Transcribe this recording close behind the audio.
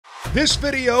This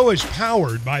video is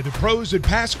powered by the pros at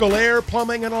Pascal Air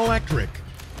Plumbing and Electric.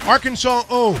 Arkansas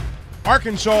owned,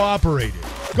 Arkansas operated.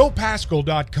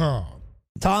 GoPascal.com.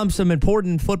 Tom, some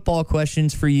important football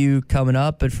questions for you coming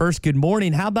up. But first, good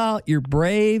morning. How about your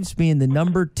Braves being the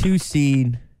number 2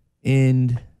 seed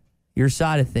in your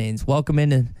side of things? Welcome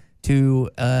into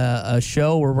a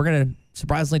show where we're going to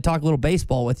surprisingly talk a little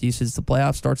baseball with you since the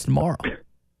playoff starts tomorrow.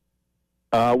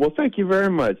 Well, thank you very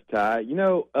much, Ty. You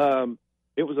know,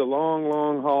 it was a long,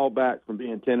 long haul back from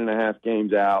being 10.5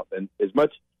 games out. And as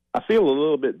much I feel a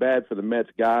little bit bad for the Mets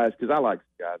guys because I like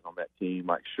some guys on that team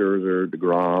like Scherzer,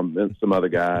 DeGrom, and some other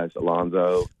guys,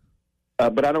 Alonso.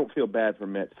 But I don't feel bad for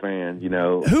Mets fans, you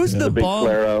know. Who's the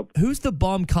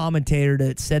bum commentator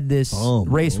that said this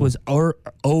race was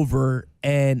over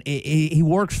and he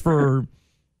works for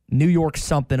New York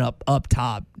something up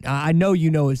top? I know you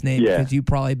know his name because you've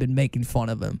probably been making fun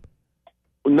of him.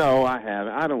 No, I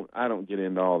haven't. I don't get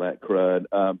into all that crud.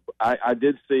 I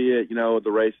did see it. You know,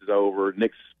 the race is over.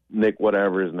 Nick,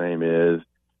 whatever his name is,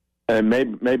 and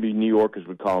maybe New Yorkers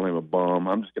would call him a bum.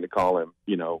 I'm just going to call him,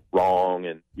 you know, wrong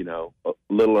and a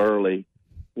little early.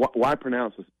 Why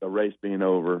pronounce a race being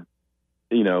over,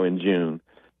 in June?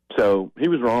 So he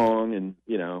was wrong, and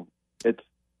it's.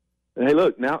 Hey,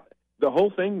 look, now the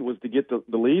whole thing was to get the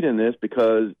lead in this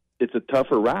because it's a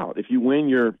tougher route. If you win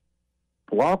your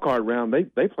wild card round,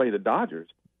 they play the Dodgers,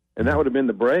 and that would have been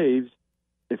the Braves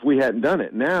if we hadn't done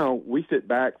it. Now we sit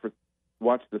back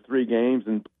watch the 3 games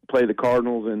and play the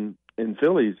Cardinals and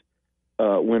Phillies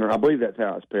winner. I believe that's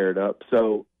how it's paired up.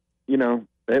 So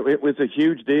it was a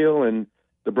huge deal, and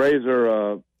the Braves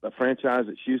are a franchise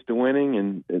that's used to winning,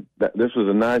 and this was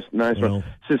a nice run.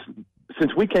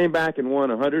 Since we came back and won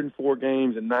 104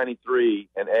 games in '93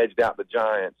 and edged out the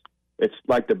Giants, it's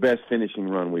like the best finishing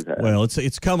run we've had. Well,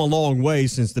 it's come a long way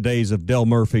since the days of Del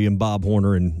Murphy and Bob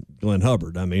Horner and Glenn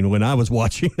Hubbard. I mean, when I was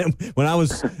watching them, when I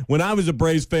was a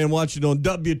Braves fan watching on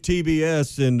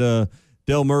WTBS, and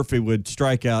Del Murphy would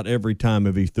strike out every time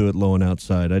if he threw it low and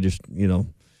outside. I just, we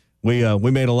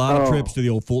made a lot of trips to the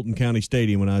old Fulton County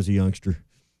Stadium when I was a youngster.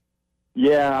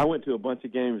 Yeah, I went to a bunch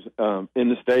of games in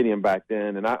the stadium back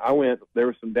then, and I went. There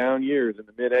were some down years in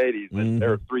the mid '80s, and there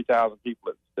were 3,000 people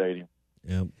at the stadium.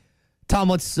 Yeah. Tom,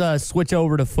 let's switch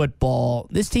over to football.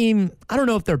 This team, I don't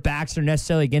know if their backs are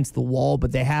necessarily against the wall,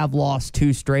 but they have lost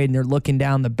 2 straight, and they're looking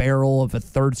down the barrel of a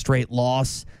 3rd straight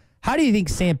loss. How do you think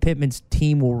Sam Pittman's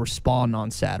team will respond on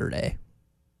Saturday?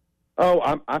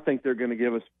 I think they're going to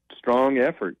give a strong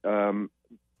effort.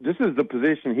 This is the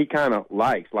position he kind of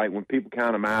likes, like when people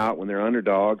count him out, when they're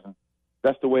underdogs.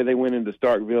 That's the way they went into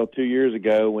Starkville 2 years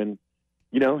ago when,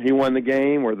 he won the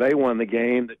game or they won the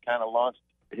game that kind of launched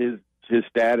his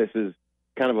status as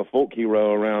kind of a folk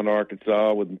hero around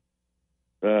Arkansas with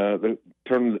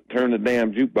turn the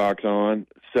damn jukebox on.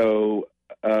 So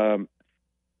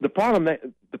the problem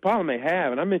they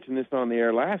have, and I mentioned this on the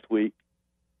air last week,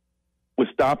 was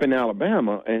stopping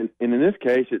Alabama, and in this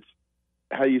case, it's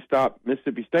how you stop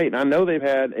Mississippi State. And I know they've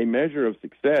had a measure of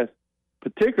success,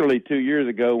 particularly 2 years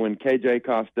ago when KJ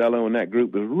Costello and that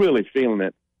group was really feeling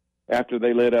it after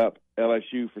they lit up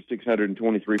LSU for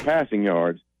 623 passing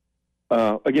yards.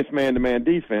 Against man-to-man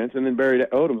defense, and then Barry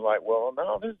Odom's like, well,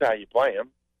 no, this is how you play them.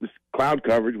 This cloud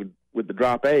coverage with the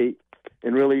drop 8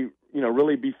 and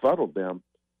really befuddled them.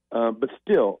 But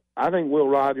still, I think Will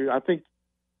Rogers, I think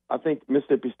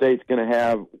Mississippi State's going to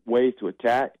have ways to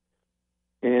attack,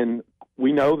 and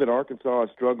we know that Arkansas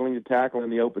is struggling to tackle in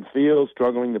the open field,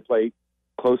 struggling to play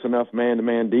close enough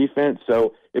man-to-man defense,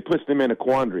 so it puts them in a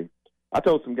quandary. I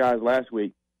told some guys last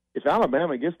week, if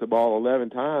Alabama gets the ball 11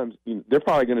 times, they're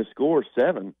probably going to score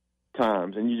 7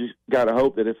 times, and you just got to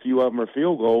hope that a few of them are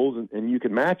field goals and you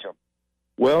can match them.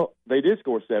 Well, they did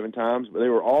score 7 times, but they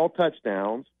were all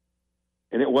touchdowns,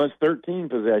 and it was 13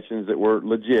 possessions that were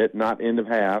legit, not end of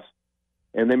halves.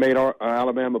 And they made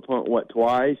Alabama punt,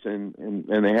 twice, and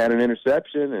they had an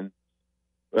interception, and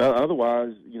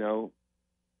otherwise,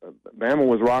 Bama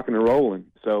was rocking and rolling.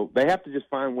 So they have to just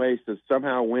find ways to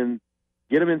somehow win.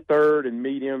 Get them in 3rd and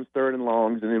mediums, 3rd and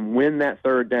longs, and then win that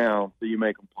 3rd down so you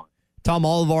make them punt. Tom,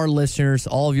 all of our listeners,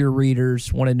 all of your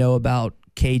readers want to know about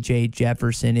KJ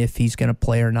Jefferson, if he's going to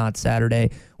play or not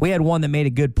Saturday. We had one that made a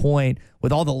good point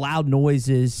with all the loud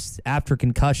noises after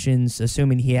concussions,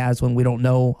 assuming he has one. We don't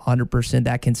know 100%.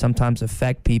 That can sometimes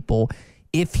affect people.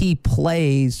 If he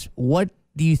plays, what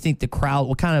do you think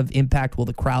what kind of impact will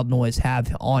the crowd noise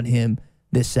have on him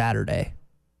this Saturday?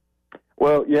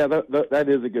 Well, yeah, that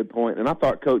is a good point. And I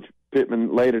thought Coach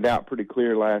Pittman laid it out pretty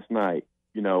clear last night,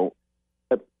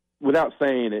 without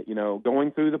saying it, going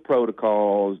through the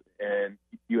protocols, and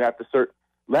you have to search.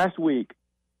 Last week,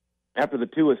 after the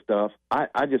Tua stuff,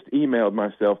 I just emailed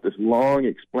myself this long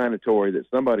explanatory that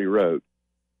somebody wrote.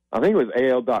 I think it was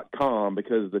AL.com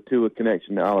because of the Tua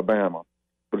connection to Alabama.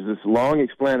 But it's this long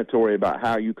explanatory about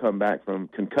how you come back from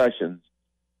concussions.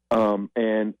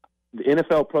 And the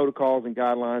NFL protocols and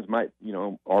guidelines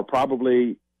are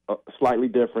probably slightly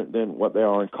different than what they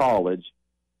are in college.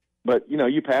 But,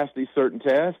 you pass these certain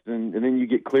tests and then you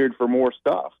get cleared for more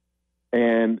stuff.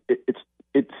 And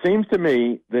it seems to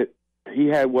me that he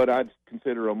had what I'd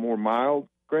consider a more mild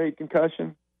grade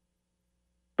concussion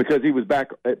because he was back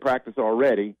at practice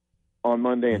already on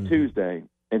Monday and Tuesday.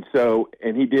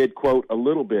 And he did quote a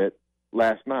little bit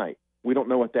last night. We don't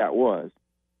know what that was.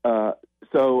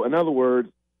 So in other words,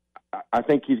 I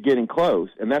think he's getting close.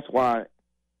 And that's why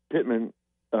Pittman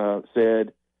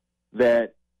said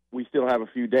that we still have a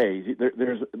few days.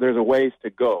 There's a ways to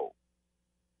go.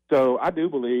 So I do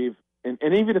believe, and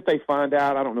even if they find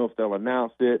out, I don't know if they'll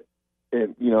announce it.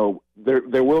 And,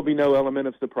 there will be no element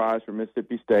of surprise for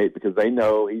Mississippi State because they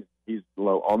know he's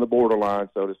low on the borderline,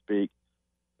 so to speak.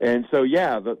 And so,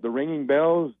 the ringing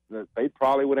bells, they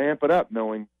probably would amp it up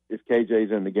knowing if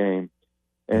KJ's in the game.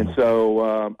 And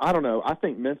so, I don't know. I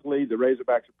think mentally the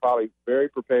Razorbacks are probably very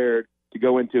prepared to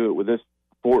go into it with this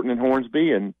Fortin and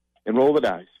Hornsby and roll the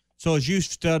dice. So as you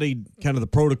studied kind of the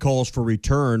protocols for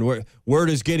return, where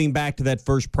does getting back to that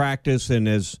first practice and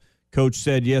as Coach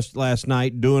said last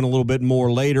night, doing a little bit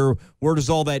more later, where does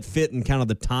all that fit in kind of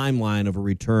the timeline of a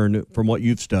return from what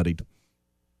you've studied?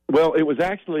 Well, it was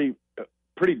actually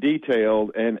pretty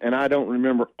detailed, and I don't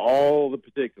remember all the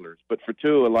particulars. But for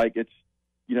Tua, it's,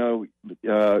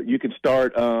 you can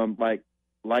start like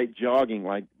light jogging,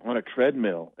 like on a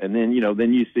treadmill, and then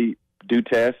then you do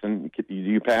tests, and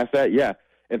you pass that,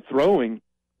 and throwing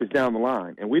is down the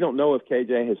line, and we don't know if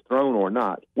KJ has thrown or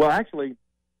not. Well, actually,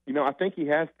 I think he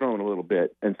has thrown a little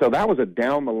bit, and so that was a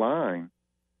down the line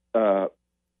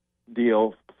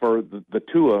deal for the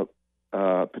Tua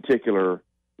particular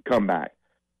comeback.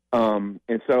 And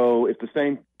so if the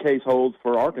same case holds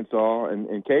for Arkansas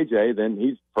and KJ, then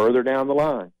he's further down the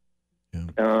line.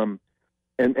 Yeah.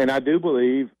 And I do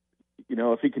believe,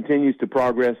 if he continues to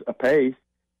progress apace,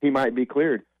 he might be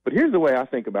cleared. But here's the way I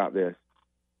think about this.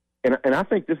 And I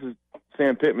think this is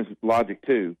Sam Pittman's logic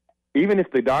too. Even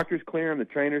if the doctors clear him, the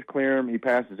trainers clear him, he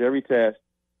passes every test,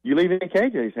 you leave it in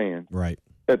KJ's hands. Right.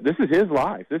 This is his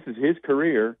life. This is his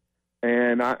career.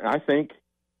 And I think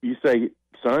you say,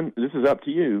 son, this is up to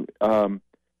you. And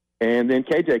then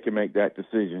KJ can make that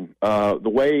decision. The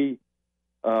way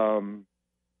the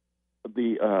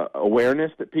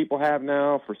awareness that people have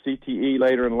now for CTE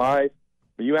later in life,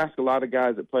 when you ask a lot of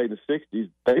guys that played in the 60s,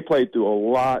 they played through a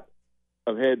lot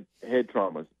of head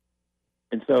traumas.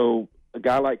 And so a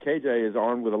guy like KJ is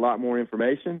armed with a lot more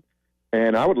information,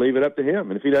 and I would leave it up to him.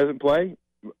 And if he doesn't play,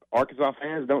 Arkansas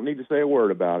fans don't need to say a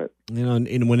word about it.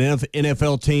 And when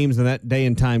NFL teams and that day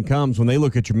and time comes, when they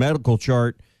look at your medical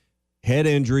chart, head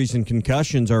injuries and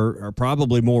concussions are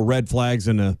probably more red flags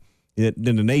than an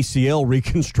ACL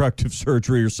reconstructive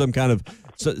surgery or some kind of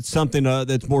something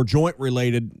that's more joint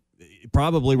related. It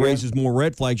probably raises more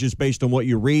red flags just based on what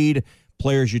you read,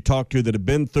 players you talk to that have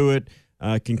been through it.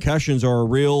 Concussions are a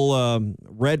real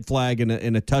red flag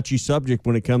and a touchy subject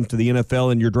when it comes to the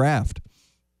NFL and your draft.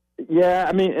 Yeah,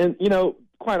 I mean, and,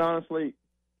 quite honestly,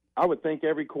 I would think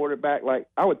every quarterback,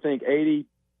 I would think 80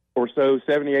 or so,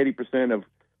 70, 80% of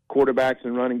quarterbacks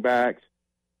and running backs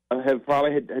have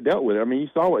probably had dealt with it. I mean, you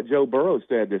saw what Joe Burrow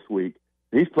said this week.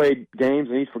 He's played games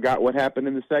and he's forgot what happened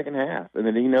in the second half, and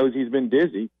then he knows he's been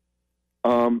dizzy.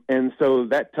 And so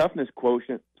that toughness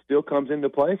quotient still comes into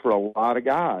play for a lot of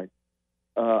guys.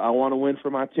 I want to win for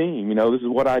my team. This is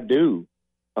what I do.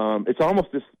 It's almost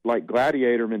this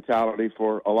gladiator mentality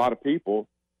for a lot of people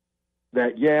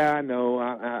that, I know,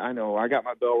 I got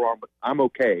my bell wrong, but I'm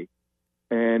okay.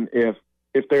 And if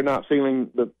they're not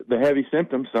feeling the heavy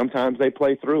symptoms, sometimes they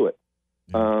play through it.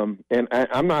 And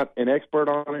I'm not an expert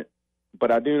on it,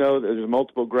 but I do know that there's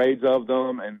multiple grades of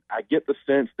them, and I get the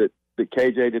sense that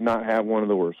KJ did not have one of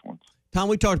the worst ones. Tom,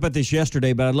 we talked about this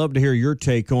yesterday, but I'd love to hear your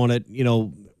take on it.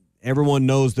 Everyone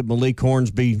knows that Malik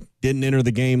Hornsby didn't enter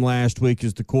the game last week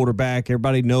as the quarterback.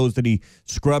 Everybody knows that he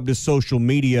scrubbed his social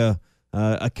media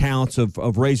accounts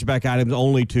of Razorback items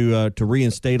only to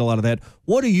reinstate a lot of that.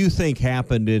 What do you think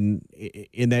happened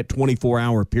in that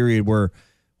 24-hour period where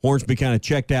Hornsby kind of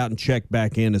checked out and checked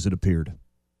back in as it appeared?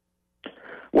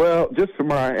 Well, just from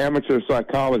my amateur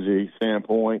psychology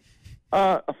standpoint,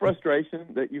 a frustration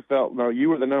that you felt, you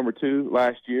were the number 2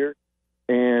 last year,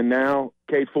 and now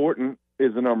Cade Fortin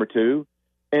is the number 2.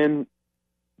 And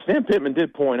Sam Pittman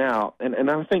did point out, and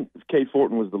I think Cade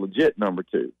Fortin was the legit number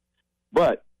 2.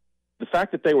 But the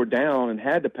fact that they were down and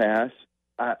had to pass,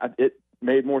 it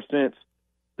made more sense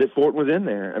that Fort was in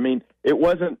there. I mean, it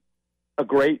wasn't a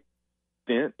great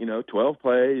stint, 12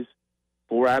 plays,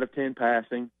 4 out of 10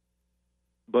 passing,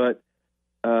 but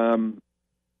the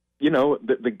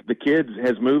kid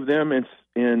has moved them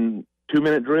in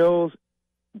 2-minute drills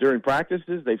during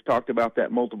practices. They've talked about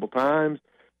that multiple times.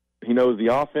 He knows the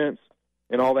offense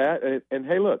and all that. And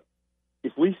hey, look,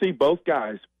 if we see both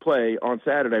guys play on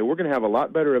Saturday, we're going to have a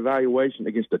lot better evaluation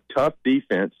against a tough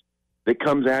defense that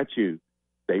comes at you.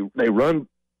 They run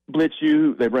blitz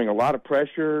you. They bring a lot of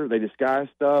pressure. They disguise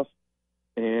stuff,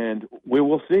 and we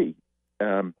will see.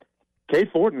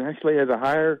 Cade Fortin actually has a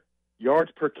higher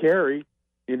yards per carry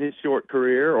in his short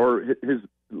career, or his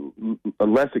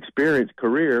less experienced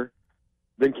career,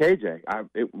 than KJ.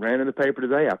 It ran in the paper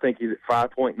today. I think he's at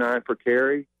 5.9 per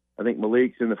carry. I think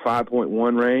Malik's in the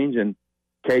 5.1 range, and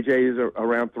KJ is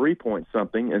around 3 point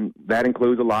something, and that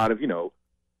includes a lot of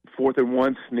 4th and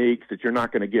 1 sneaks that you're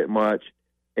not going to get much,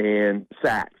 and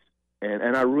sacks.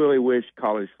 And I really wish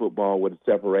college football would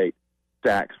separate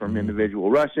sacks from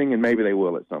individual rushing, and maybe they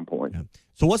will at some point. Yeah.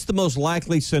 So what's the most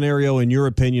likely scenario, in your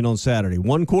opinion, on Saturday?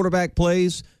 1 quarterback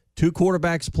plays, 2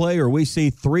 quarterbacks play, or we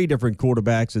see 3 different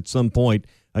quarterbacks at some point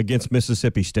against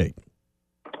Mississippi State?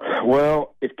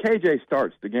 Well, if KJ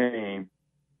starts the game,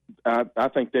 I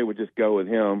think they would just go with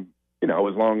him, as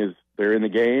long as they're in the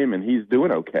game and he's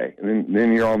doing okay. And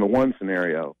then you're on the 1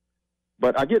 scenario.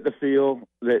 But I get the feel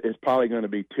that it's probably going to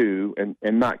be 2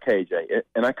 and not KJ.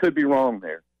 And I could be wrong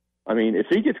there. I mean, if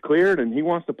he gets cleared and he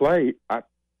wants to play,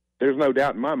 there's no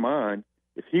doubt in my mind,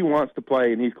 if he wants to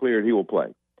play and he's cleared, he will play.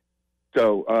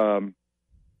 So,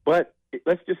 but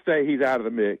let's just say he's out of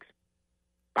the mix.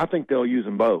 I think they'll use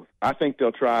them both. I think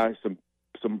they'll try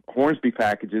some Hornsby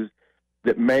packages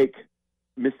that make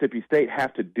Mississippi State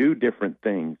have to do different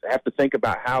things, have to think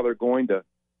about how they're going to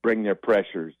bring their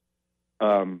pressures.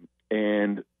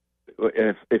 And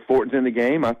if Fortin's in the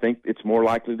game, I think it's more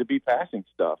likely to be passing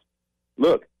stuff.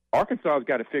 Look, Arkansas has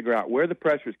got to figure out where the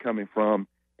pressure is coming from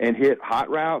and hit hot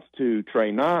routes to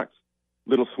Trey Knox,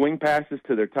 little swing passes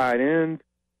to their tight end,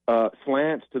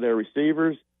 slants to their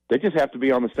receivers. They just have to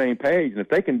be on the same page. And if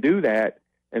they can do that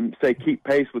and, say, keep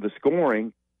pace with the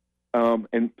scoring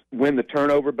and win the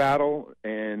turnover battle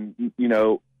and,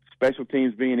 special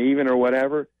teams being even or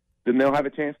whatever, then they'll have a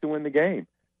chance to win the game.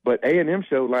 But A&M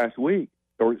showed last week,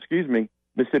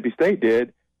 Mississippi State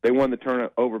did. They won the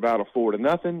turnover battle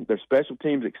 4-0. Their special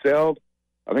teams excelled.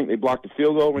 I think they blocked a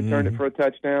field goal, returned it for a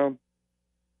touchdown,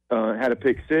 had a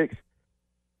pick 6.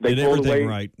 They did everything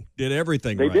right. Did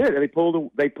everything right. They did, and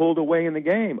they pulled away in the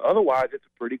game. Otherwise, it's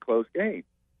a pretty close game.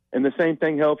 And the same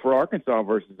thing held for Arkansas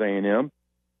versus A&M.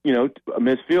 A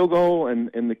missed field goal and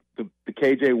the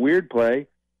KJ Weird play,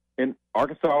 and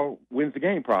Arkansas wins the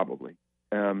game probably.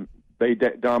 They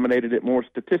dominated it more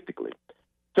statistically.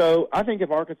 So I think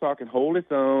if Arkansas can hold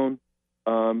its own,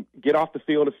 get off the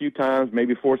field a few times,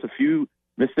 maybe force a few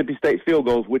Mississippi State field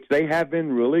goals, which they have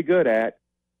been really good at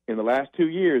in the last 2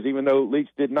 years, even though Leach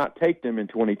did not take them in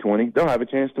 2020, they'll have a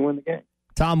chance to win the game.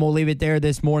 Tom, we'll leave it there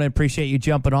this morning. Appreciate you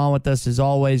jumping on with us as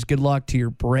always. Good luck to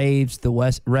your Braves the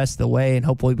rest of the way, and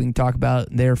hopefully we can talk about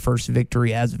their first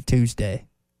victory as of Tuesday.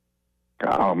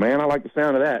 Oh, man, I like the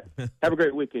sound of that. Have a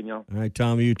great weekend, y'all. All right,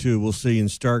 Tom, you too. We'll see you in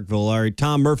Starkville. All right,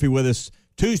 Tom Murphy with us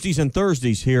Tuesdays and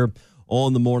Thursdays here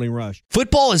on the Morning Rush.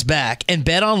 Football is back, and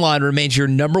BetOnline remains your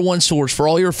 #1 source for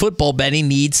all your football betting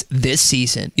needs this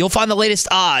season. You'll find the latest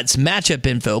odds, matchup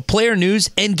info, player news,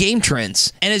 and game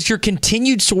trends. And as your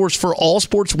continued source for all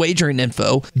sports wagering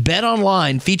info,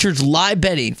 BetOnline features live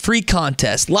betting, free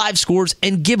contests, live scores,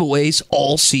 and giveaways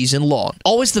all season long.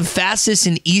 Always the fastest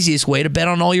and easiest way to bet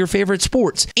on all your favorite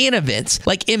sports and events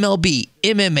like MLB,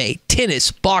 MMA,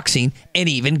 tennis, boxing, and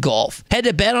even golf. Head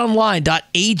to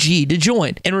betonline.ag to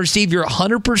join and receive your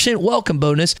 100% welcome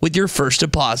bonus with your first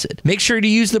deposit. Make sure to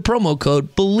use the promo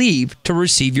code BELIEVE to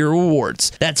receive your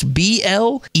rewards. That's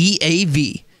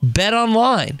BLEAV. Bet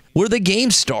online, where the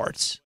game starts.